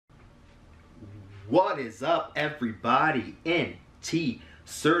What is up, everybody?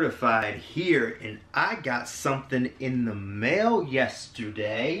 NTCertified here, and I got something in the mail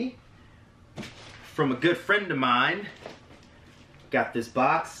yesterday from a good friend of mine. Got this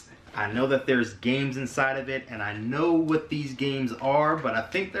box. I know that there's games inside of it, and I know what these games are, but I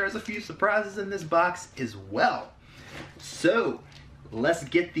think there's a few surprises in this box as well. So, let's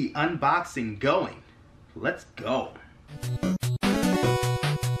get the unboxing going. Let's go.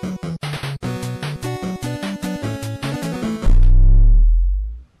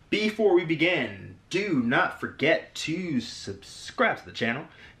 Before we begin, do not forget to subscribe to the channel,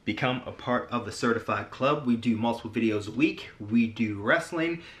 become a part of the Certified Club. We do multiple videos a week. We do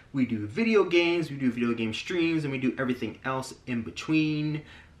wrestling, we do video games, we do video game streams, and we do everything else in between.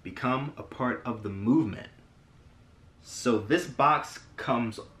 Become a part of the movement. So this box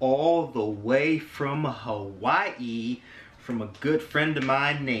comes all the way from Hawaii from a good friend of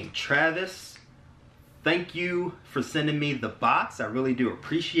mine named Travis. Thank you for sending me the box. I really do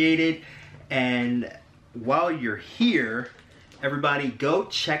appreciate it. And while you're here, everybody go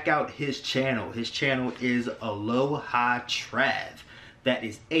check out his channel. His channel is Aloha Trav. That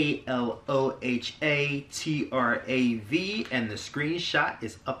is ALOHATRAV, and the screenshot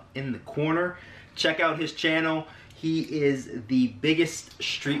is up in the corner. Check out his channel. He is the biggest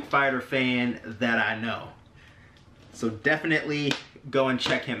Street Fighter fan that I know. So definitely go and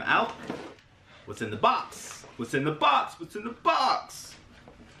check him out. What's in the box? What's in the box? What's in the box?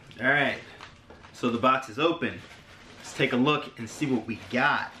 All right, so the box is open. Let's take a look and see what we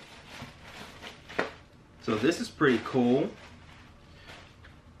got. So this is pretty cool.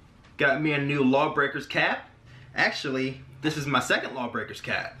 Got me a new Lawbreakers cap. Actually, this is my second Lawbreakers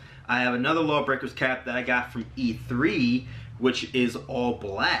cap. I have another Lawbreakers cap that I got from E3, which is all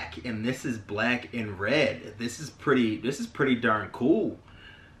black, and this is black and red. This is pretty darn cool.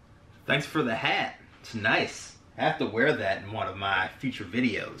 Thanks for the hat. It's nice. I have to wear that in one of my future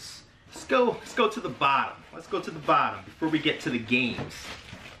videos. Let's go to the bottom. Let's go to the bottom before we get to the games.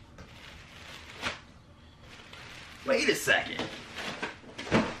 Wait a second.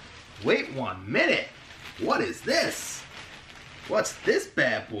 Wait 1 minute. What is this? What's this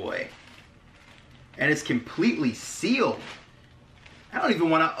bad boy? And it's completely sealed. I don't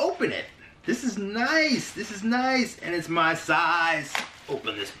even want to open it. This is nice. This is nice. And it's my size.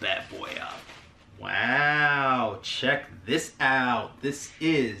 Open this bad boy up. Wow. Check this out. This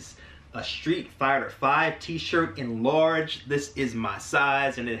is a Street Fighter 5 t-shirt in large. This is my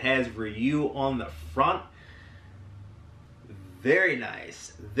size, and it has Ryu on the front. Very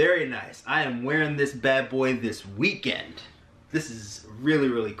nice. Very nice. I am wearing this bad boy this weekend. This is really,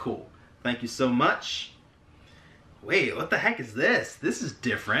 really cool. Thank you so much. Wait, what the heck is this? This is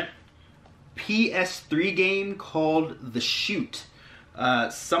different. PS3 game called The Shoot.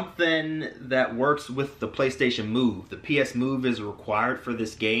 Something that works with the PlayStation Move. The PS Move is required for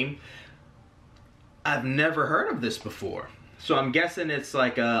this game. I've never heard of this before. So I'm guessing it's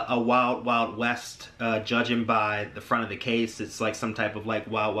like a Wild Wild West, judging by the front of the case. It's like some type of like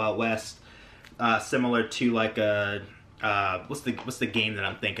Wild Wild West, similar to like a, what's the game that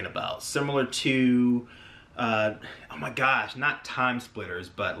I'm thinking about? Similar to, oh my gosh, not Time Splitters,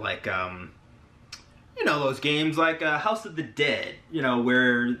 but like, you know, those games like House of the Dead, you know,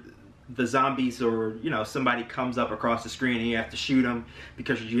 where the zombies or, you know, somebody comes up across the screen and you have to shoot them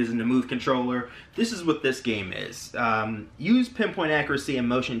because you're using the Move controller. This is what this game is. Use pinpoint accuracy and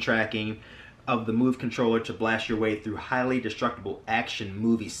motion tracking of the Move controller to blast your way through highly destructible action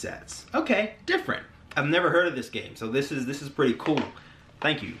movie sets. Okay, different. I've never heard of this game, so this is pretty cool.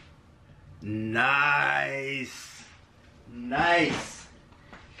 Thank you. Nice. Nice.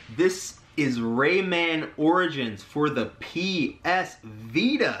 This is Rayman Origins for the PS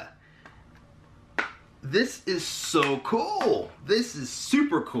Vita. This is so cool. This is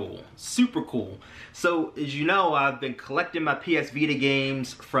super cool. Super cool. So, as you know, I've been collecting my PS Vita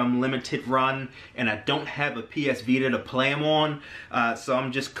games from Limited Run, and I don't have a PS Vita to play them on, so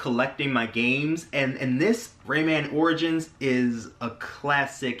I'm just collecting my games. And this Rayman Origins is a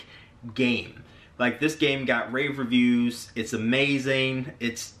classic game. Like, this game got rave reviews. It's amazing.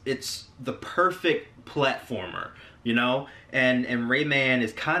 It's the perfect platformer, you know? And Rayman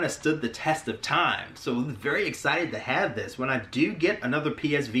has kind of stood the test of time. So I'm very excited to have this. When I do get another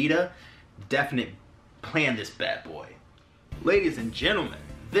PS Vita, definitely plan this bad boy. Ladies and gentlemen,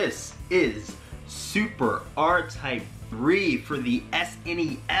 this is Super R-Type 3 for the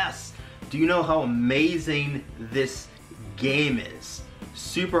SNES. Do you know how amazing this game is?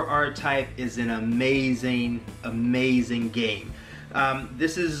 Super R-Type is an amazing, amazing game.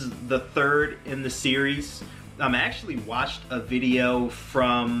 This is the third in the series. I actually watched a video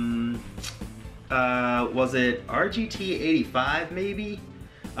from was it RGT85 maybe?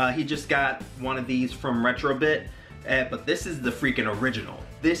 He just got one of these from Retrobit, but this is the freaking original.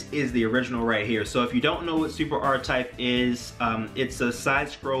 This is the original right here. So if you don't know what Super R-Type is, it's a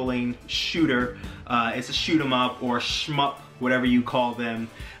side-scrolling shooter. It's a shoot 'em up or shmup, whatever you call them.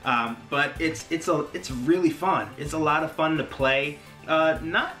 But it's really fun. It's a lot of fun to play.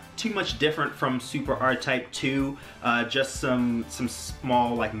 Not too much different from Super R-Type 2, just some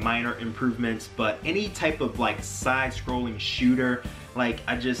small like minor improvements, but any type of like side-scrolling shooter, like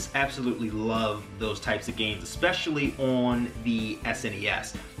I just absolutely love those types of games, especially on the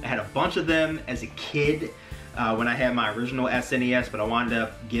SNES. I had a bunch of them as a kid when I had my original SNES, but I wound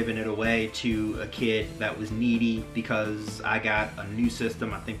up giving it away to a kid that was needy because I got a new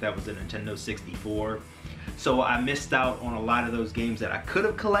system. I think that was a Nintendo 64. So I missed out on a lot of those games that I could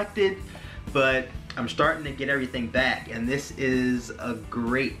have collected, but I'm starting to get everything back, and this is a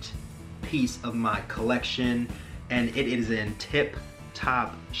great piece of my collection, and it is in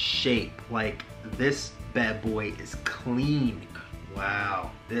tip-top shape. Like, this bad boy is clean.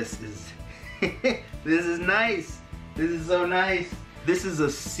 Wow, this is this is nice. This is so nice. This is a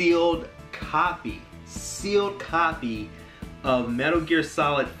sealed copy of Metal Gear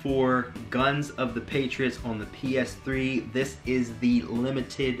Solid 4 Guns of the Patriots on the PS3. This is the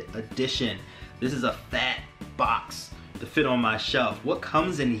limited edition. This is a fat box to fit on my shelf. What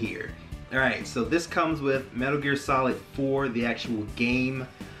comes in here? Alright, so this comes with Metal Gear Solid 4, the actual game.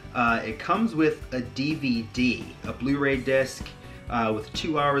 It comes with a DVD, a Blu-ray disc, with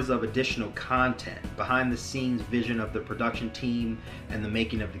 2 hours of additional content, behind the scenes vision of the production team and the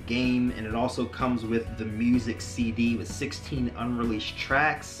making of the game, and it also comes with the music CD with 16 unreleased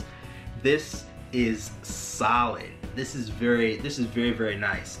tracks. This is solid. This is very, very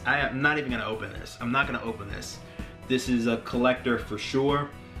nice. I am not even gonna open this. I'm not gonna open this. This is a collector for sure,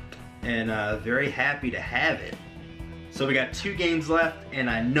 and very happy to have it. So we got 2 games left, and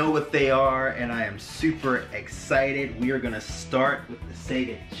I know what they are, and I am super excited. We are gonna start with the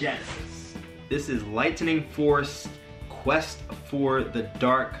Sega Genesis. This is Lightning Force Quest for the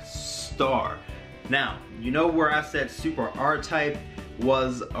Dark Star. Now, you know where I said Super R-Type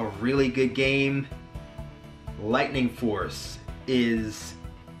was a really good game? Lightning Force is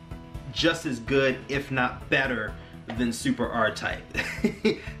just as good, if not better, than Super R-Type.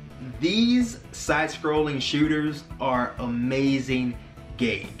 These side-scrolling shooters are amazing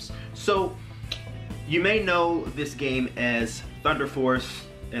games. So you may know this game as Thunder Force,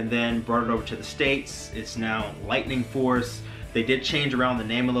 and then brought it over to the States. It's now Lightning Force. They did change around the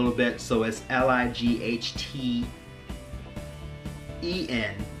name a little bit, so it's LIGHTENING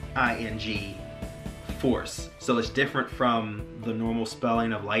Force. So it's different from the normal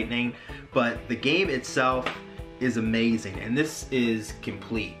spelling of lightning, but the game itself is amazing, and this is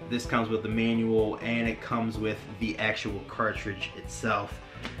complete. This comes with the manual, and it comes with the actual cartridge itself.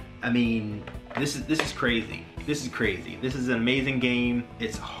 I mean, this is crazy. This is crazy. This is an amazing game.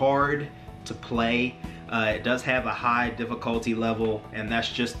 It's hard to play. It does have a high difficulty level, and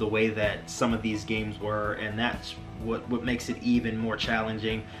that's just the way that some of these games were, and that's what makes it even more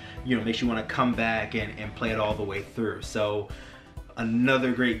challenging. You know, makes you want to come back and play it all the way through. So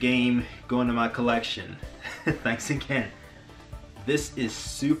another great game going to my collection. Thanks again. This is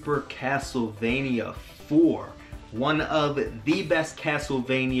Super Castlevania 4, one of the best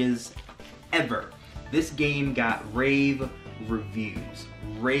Castlevanias ever. This game got rave reviews.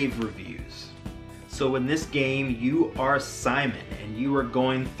 So in this game, you are Simon, and you are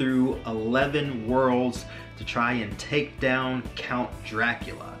going through 11 worlds to try and take down Count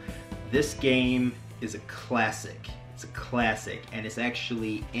Dracula. This game is a classic. It's a classic, and it's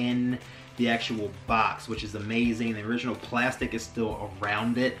actually in the actual box, which is amazing. The original plastic is still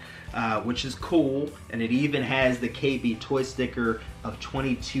around it, which is cool, and it even has the KB toy sticker of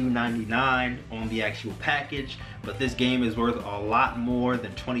 $22.99 on the actual package. But this game is worth a lot more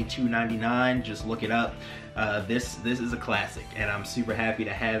than $22.99. Just look it up. This is a classic, and I'm super happy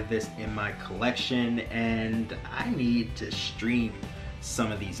to have this in my collection, and I need to stream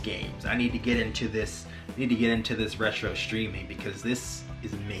some of these games. I need to get into this retro streaming, because this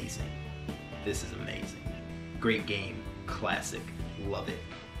is amazing. This is amazing. Great game, classic, love it.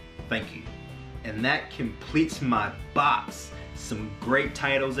 Thank you. And that completes my box. Some great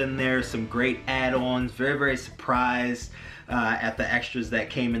titles in there, some great add-ons. Very surprised at the extras that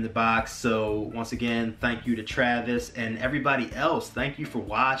came in the box. So once again, thank you to Travis and everybody else. Thank you for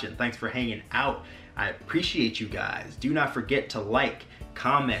watching. Thanks for hanging out. I appreciate you guys. Do not forget to like,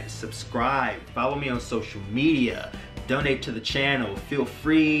 comment, subscribe, follow me on social media, donate to the channel. Feel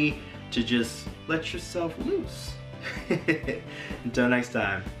free to just let yourself loose. Until next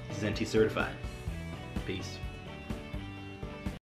time, this is NTCertified. Peace.